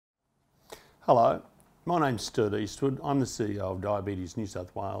Hello, my name's Stuart Eastwood. I'm the CEO of Diabetes New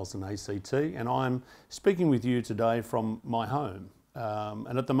South Wales and ACT, and I'm speaking with you today from my home.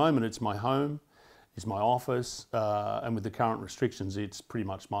 And at the moment it's my home, it's my office, and with the current restrictions it's pretty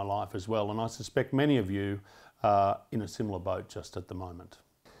much my life as well, and I suspect many of you are in a similar boat just at the moment.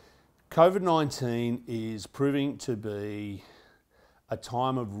 COVID-19 is proving to be a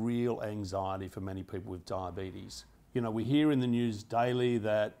time of real anxiety for many people with diabetes. You know, we hear in the news daily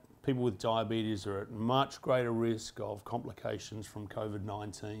that people with diabetes are at much greater risk of complications from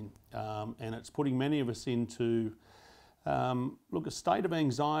COVID-19, and it's putting many of us into, a state of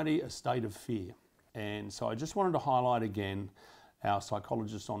anxiety, a state of fear. And so I just wanted to highlight again our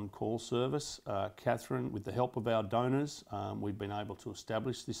psychologist on call service, Catherine. With the help of our donors, we've been able to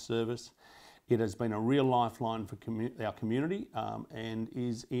establish this service. It has been a real lifeline for our community and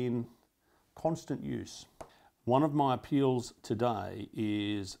is in constant use. One of my appeals today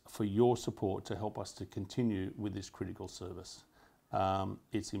is for your support to help us to continue with this critical service.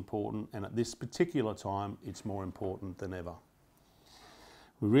 It's important, and at this particular time, it's more important than ever.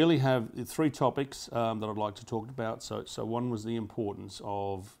 We really have three topics that I'd like to talk about. So one was the importance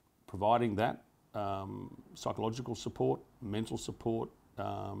of providing that psychological support, mental support,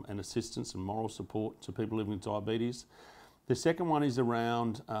 and assistance and moral support to people living with diabetes. The second one is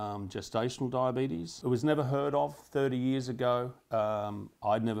around gestational diabetes. It was never heard of 30 years ago.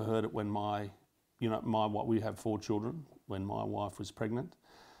 I'd never heard it when we have 4 children, when my wife was pregnant.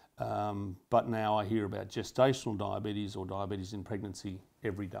 But now I hear about gestational diabetes or diabetes in pregnancy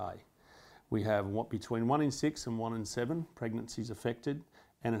every day. We have between 1 in 6 and 1 in 7 pregnancies affected,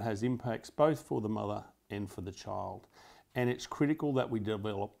 and it has impacts both for the mother and for the child. And it's critical that we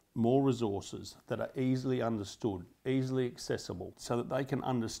develop more resources that are easily understood, easily accessible, so that they can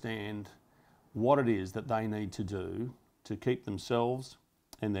understand what it is that they need to do to keep themselves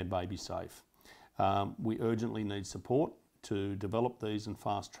and their baby safe. We urgently need support to develop these and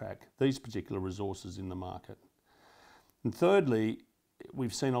fast track these particular resources in the market. And thirdly,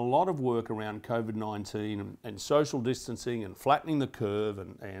 we've seen a lot of work around COVID-19 and social distancing and flattening the curve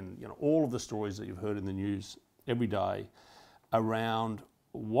and all of the stories that you've heard in the news every day around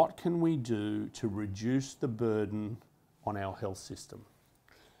what can we do to reduce the burden on our health system.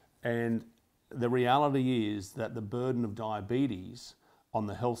 And the reality is that the burden of diabetes on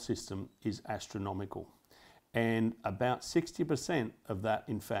the health system is astronomical. And about 60% of that,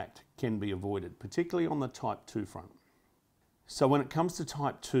 in fact, can be avoided, particularly on the type 2 front. So when it comes to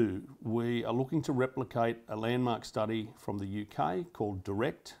type 2, we are looking to replicate a landmark study from the UK called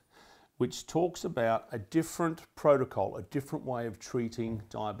DIRECT, which talks about a different protocol, a different way of treating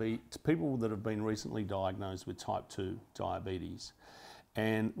diabetes, people that have been recently diagnosed with type 2 diabetes.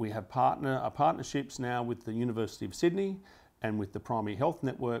 And we have partnerships now with the University of Sydney and with the primary health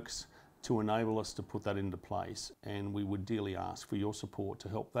networks to enable us to put that into place. And we would dearly ask for your support to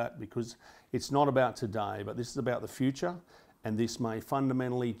help that, because it's not about today, but this is about the future, and this may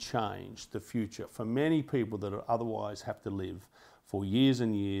fundamentally change the future for many people that otherwise have to live for years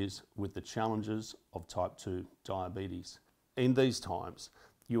and years with the challenges of type 2 diabetes. In these times,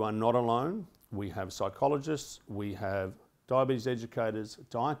 you are not alone. We have psychologists, we have diabetes educators,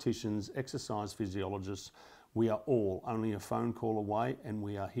 dietitians, exercise physiologists. We are all only a phone call away, and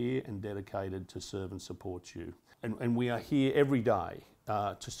we are here and dedicated to serve and support you. And we are here every day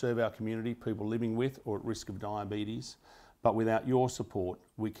to serve our community, people living with or at risk of diabetes. But without your support,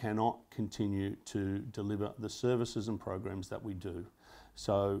 we cannot continue to deliver the services and programs that we do.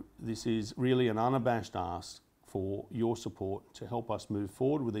 So this is really an unabashed ask for your support to help us move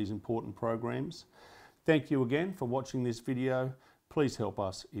forward with these important programs. Thank you again for watching this video. Please help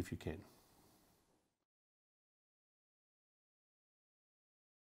us if you can.